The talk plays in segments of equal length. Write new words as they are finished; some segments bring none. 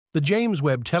The James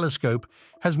Webb Telescope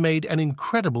has made an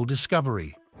incredible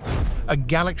discovery, a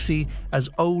galaxy as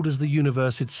old as the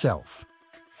universe itself.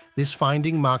 This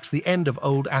finding marks the end of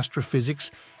old astrophysics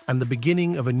and the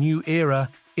beginning of a new era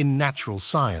in natural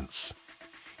science.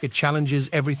 It challenges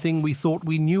everything we thought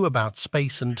we knew about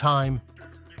space and time.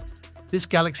 This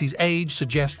galaxy's age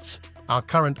suggests our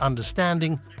current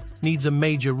understanding needs a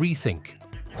major rethink.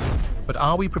 But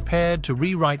are we prepared to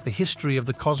rewrite the history of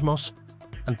the cosmos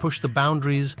and push the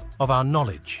boundaries of our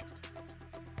knowledge?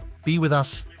 Be with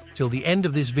us till the end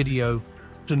of this video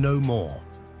to know more.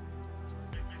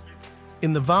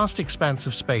 In the vast expanse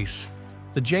of space,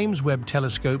 the James Webb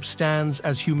Telescope stands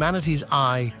as humanity's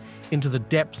eye into the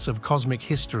depths of cosmic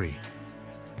history.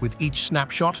 With each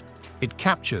snapshot it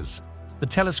captures, the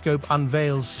telescope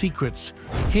unveils secrets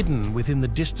hidden within the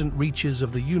distant reaches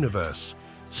of the universe,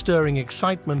 stirring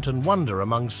excitement and wonder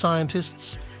among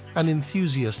scientists and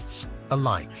enthusiasts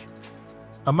alike.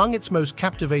 Among its most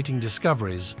captivating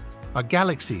discoveries are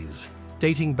galaxies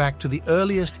dating back to the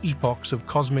earliest epochs of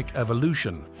cosmic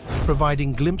evolution,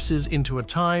 providing glimpses into a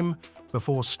time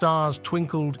before stars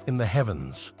twinkled in the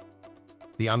heavens.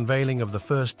 The unveiling of the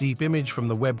first deep image from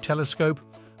the Webb telescope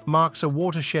marks a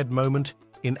watershed moment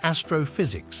in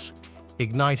astrophysics,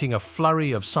 igniting a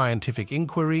flurry of scientific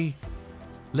inquiry.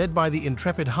 Led by the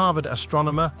intrepid Harvard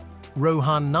astronomer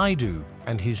Rohan Naidu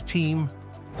and his team,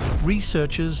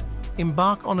 researchers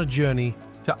embark on a journey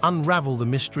to unravel the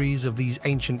mysteries of these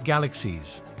ancient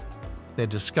galaxies. Their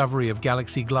discovery of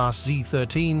galaxy class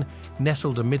Z13,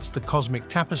 nestled amidst the cosmic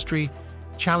tapestry,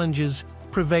 challenges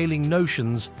prevailing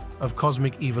notions of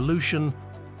cosmic evolution,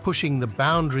 pushing the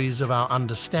boundaries of our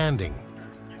understanding.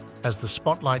 As the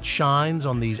spotlight shines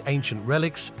on these ancient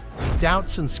relics,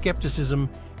 doubts and skepticism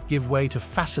give way to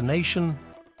fascination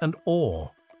and awe.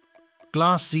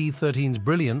 Glass Z13's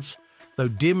brilliance, though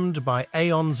dimmed by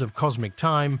aeons of cosmic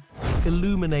time,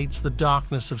 illuminates the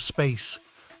darkness of space,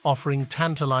 offering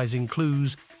tantalizing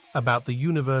clues about the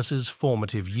universe's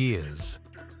formative years.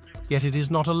 Yet it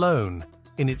is not alone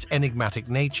in its enigmatic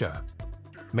nature.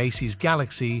 Macy's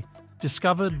galaxy,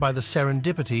 discovered by the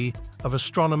serendipity of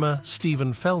astronomer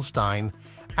Stephen Feldstein,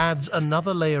 adds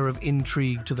another layer of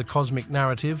intrigue to the cosmic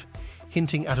narrative,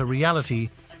 hinting at a reality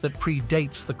that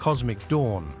predates the cosmic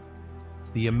dawn.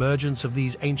 The emergence of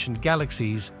these ancient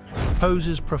galaxies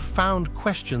poses profound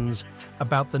questions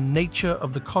about the nature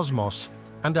of the cosmos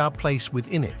and our place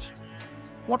within it.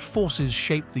 What forces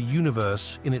shaped the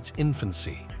universe in its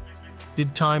infancy?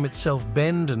 Did time itself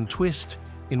bend and twist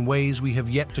in ways we have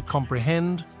yet to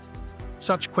comprehend?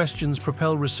 Such questions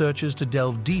propel researchers to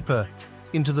delve deeper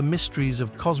into the mysteries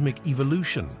of cosmic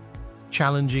evolution,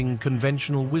 challenging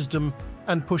conventional wisdom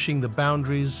and pushing the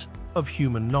boundaries of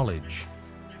human knowledge.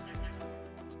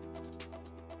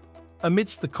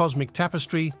 Amidst the cosmic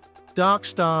tapestry, dark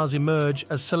stars emerge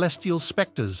as celestial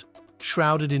specters,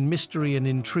 shrouded in mystery and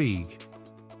intrigue.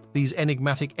 These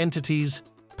enigmatic entities,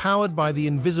 powered by the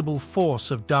invisible force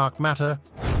of dark matter,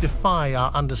 defy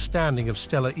our understanding of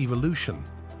stellar evolution,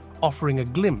 offering a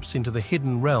glimpse into the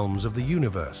hidden realms of the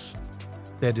universe.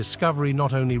 Their discovery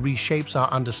not only reshapes our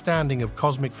understanding of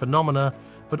cosmic phenomena,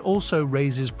 but also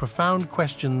raises profound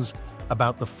questions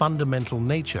about the fundamental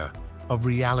nature of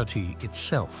reality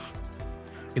itself.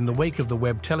 In the wake of the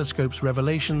Webb telescope's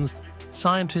revelations,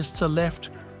 scientists are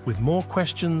left with more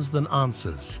questions than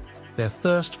answers, their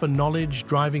thirst for knowledge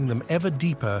driving them ever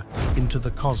deeper into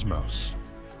the cosmos.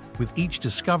 With each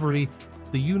discovery,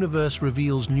 the universe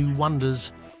reveals new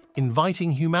wonders,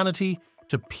 inviting humanity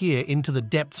to peer into the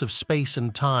depths of space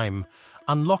and time,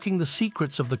 unlocking the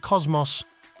secrets of the cosmos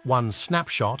one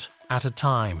snapshot at a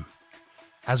time.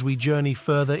 As we journey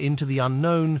further into the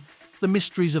unknown, the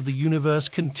mysteries of the universe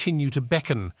continue to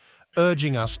beckon,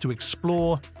 urging us to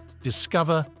explore,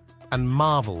 discover, and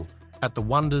marvel at the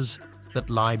wonders that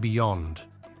lie beyond.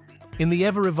 In the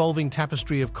ever-evolving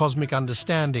tapestry of cosmic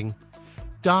understanding,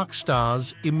 dark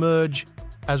stars emerge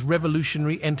as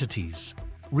revolutionary entities,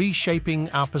 reshaping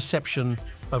our perception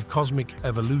of cosmic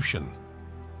evolution.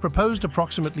 Proposed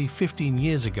approximately 15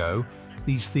 years ago,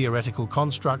 these theoretical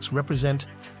constructs represent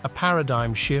a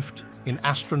paradigm shift in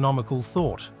astronomical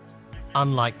thought.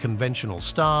 Unlike conventional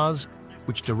stars,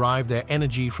 which derive their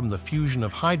energy from the fusion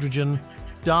of hydrogen,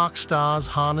 dark stars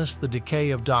harness the decay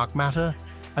of dark matter,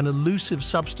 an elusive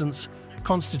substance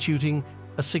constituting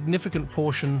a significant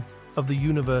portion of the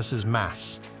universe's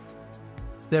mass.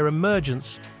 Their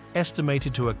emergence,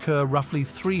 estimated to occur roughly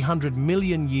 300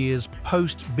 million years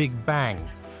post-Big Bang,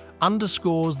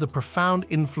 underscores the profound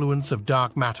influence of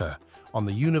dark matter on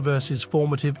the universe's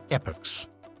formative epochs.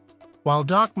 While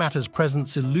dark matter's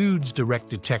presence eludes direct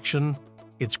detection,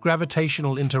 its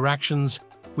gravitational interactions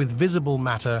with visible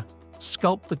matter,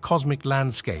 sculpt the cosmic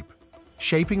landscape,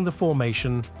 shaping the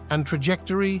formation and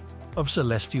trajectory of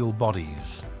celestial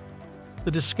bodies.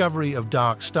 The discovery of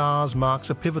dark stars marks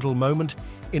a pivotal moment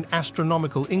in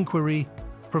astronomical inquiry,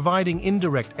 providing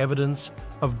indirect evidence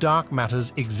of dark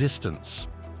matter's existence.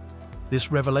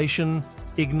 This revelation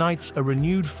ignites a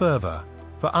renewed fervor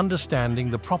for understanding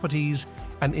the properties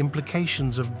and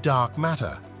implications of dark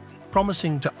matter,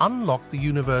 promising to unlock the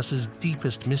universe's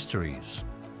deepest mysteries.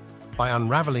 By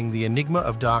unraveling the enigma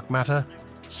of dark matter,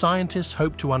 scientists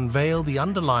hope to unveil the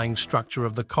underlying structure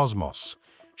of the cosmos,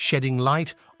 shedding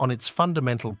light on its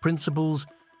fundamental principles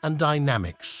and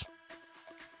dynamics.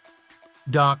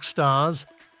 Dark stars,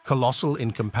 colossal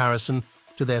in comparison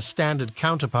to their standard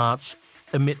counterparts,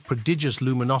 emit prodigious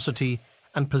luminosity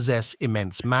and possess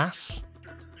immense mass.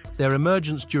 Their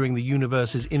emergence during the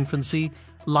universe's infancy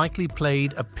likely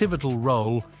played a pivotal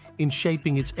role in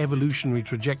shaping its evolutionary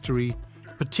trajectory,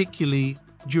 particularly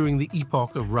during the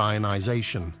epoch of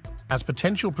ionization. As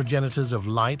potential progenitors of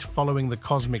light following the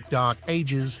cosmic dark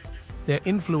ages, their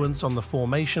influence on the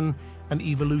formation and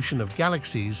evolution of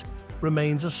galaxies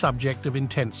remains a subject of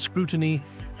intense scrutiny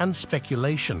and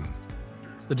speculation.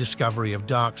 The discovery of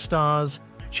dark stars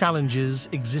challenges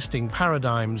existing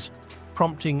paradigms,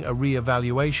 prompting a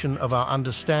re-evaluation of our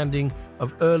understanding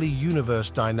of early universe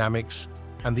dynamics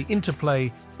and the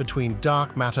interplay between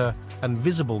dark matter and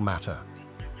visible matter.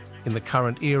 In the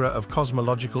current era of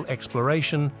cosmological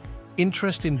exploration,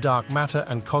 interest in dark matter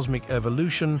and cosmic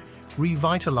evolution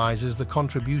revitalizes the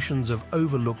contributions of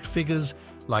overlooked figures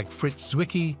like Fritz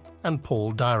Zwicky and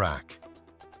Paul Dirac.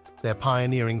 Their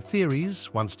pioneering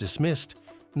theories, once dismissed,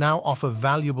 now offer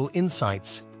valuable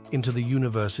insights into the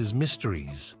universe's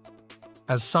mysteries.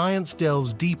 As science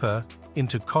delves deeper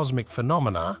into cosmic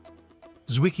phenomena,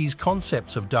 Zwicky's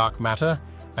concepts of dark matter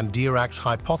and Dirac's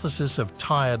hypothesis of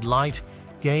tired light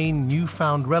gain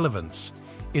newfound relevance,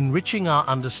 enriching our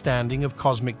understanding of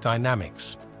cosmic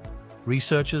dynamics.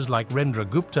 Researchers like Rendra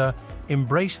Gupta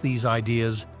embrace these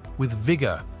ideas with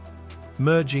vigor,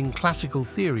 merging classical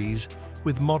theories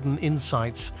with modern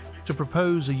insights to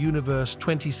propose a universe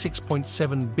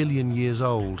 26.7 billion years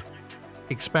old,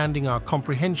 expanding our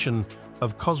comprehension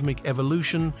of cosmic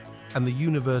evolution and the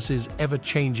universe's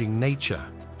ever-changing nature.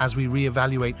 As we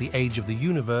re-evaluate the age of the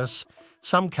universe,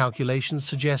 some calculations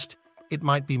suggest it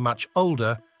might be much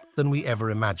older than we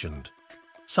ever imagined.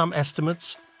 Some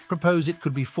estimates propose it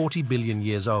could be 40 billion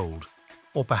years old,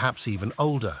 or perhaps even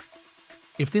older.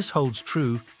 If this holds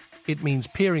true, it means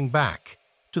peering back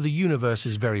to the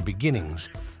universe's very beginnings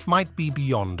might be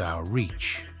beyond our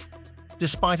reach.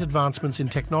 Despite advancements in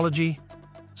technology,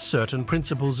 certain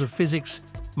principles of physics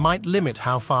might limit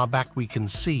how far back we can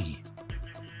see.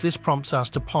 This prompts us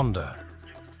to ponder,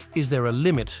 is there a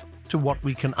limit to what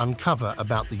we can uncover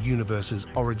about the universe's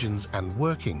origins and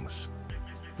workings?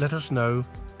 Let us know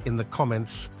in the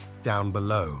comments down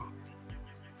below.